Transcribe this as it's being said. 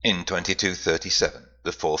In 2237, the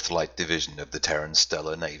 4th Light Division of the Terran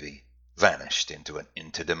Stellar Navy vanished into an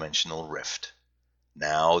interdimensional rift.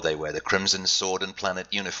 Now they wear the Crimson Sword and Planet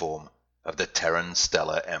uniform of the Terran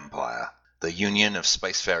Stellar Empire. The union of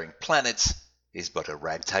spacefaring planets is but a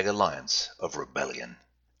ragtag alliance of rebellion.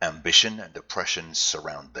 Ambition and oppression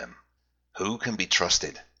surround them. Who can be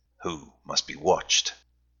trusted? Who must be watched?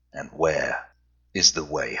 And where is the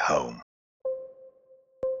way home?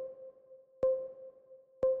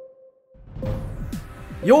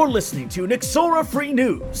 You're listening to Nixora Free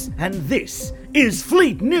News, and this is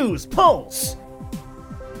Fleet News Pulse.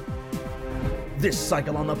 This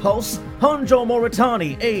cycle on the Pulse, Honjo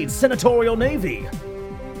Moritani aids Senatorial Navy.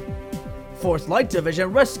 4th Light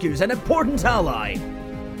Division rescues an important ally.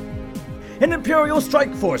 An Imperial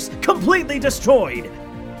strike force completely destroyed.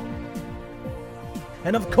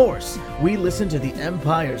 And of course, we listen to the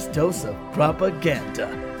Empire's dose of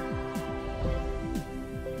propaganda.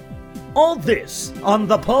 All this on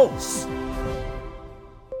The Pulse.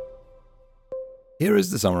 Here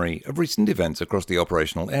is the summary of recent events across the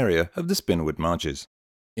operational area of the Spinward Marches.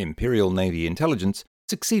 Imperial Navy intelligence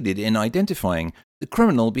succeeded in identifying the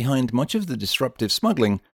criminal behind much of the disruptive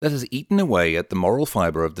smuggling that has eaten away at the moral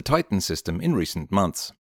fibre of the Titan system in recent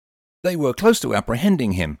months. They were close to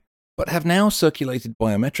apprehending him, but have now circulated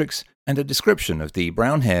biometrics and a description of the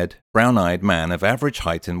brown-haired, brown-eyed man of average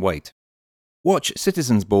height and weight. Watch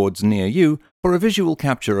citizens' boards near you for a visual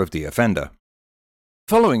capture of the offender.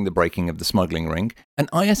 Following the breaking of the smuggling ring, an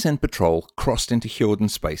ISN patrol crossed into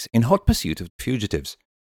Hjordan space in hot pursuit of fugitives,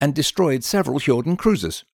 and destroyed several Hjordan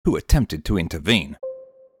cruisers who attempted to intervene.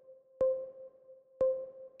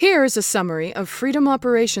 Here is a summary of Freedom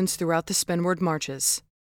operations throughout the Spinward Marches.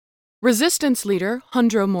 Resistance leader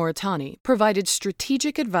Honjo Moritani provided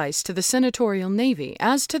strategic advice to the Senatorial Navy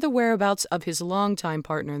as to the whereabouts of his longtime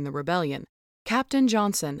partner in the rebellion, Captain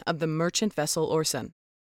Johnson of the merchant vessel Orson.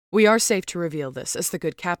 We are safe to reveal this, as the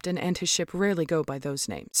good captain and his ship rarely go by those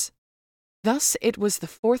names. Thus, it was the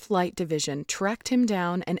 4th Light Division tracked him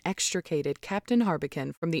down and extricated Captain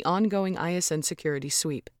Harbican from the ongoing ISN security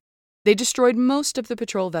sweep. They destroyed most of the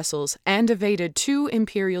patrol vessels and evaded 2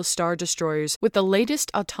 Imperial Star Destroyers with the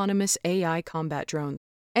latest autonomous AI combat drones,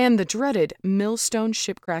 and the dreaded Millstone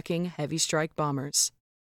ship-cracking heavy strike bombers.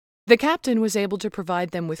 The captain was able to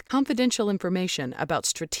provide them with confidential information about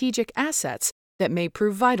strategic assets that may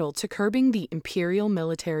prove vital to curbing the Imperial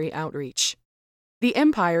military outreach. The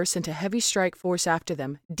Empire sent a heavy strike force after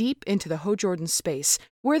them deep into the Hjordan space,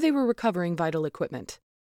 where they were recovering vital equipment.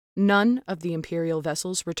 None of the Imperial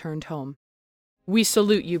vessels returned home. We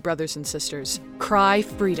salute you, brothers and sisters. Cry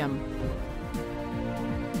freedom.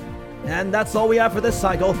 And that's all we have for this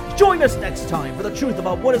cycle. Join us next time for the truth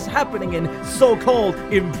about what is happening in so-called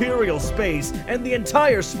Imperial space and the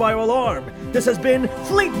entire Spiral Arm. This has been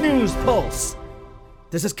Fleet News Pulse.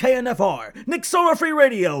 This is KNFR, Nixora Free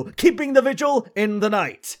Radio, keeping the vigil in the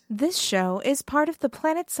night. This show is part of the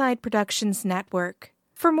PlanetSide Productions Network.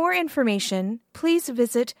 For more information, please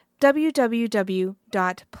visit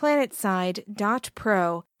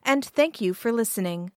www.planetside.pro, and thank you for listening.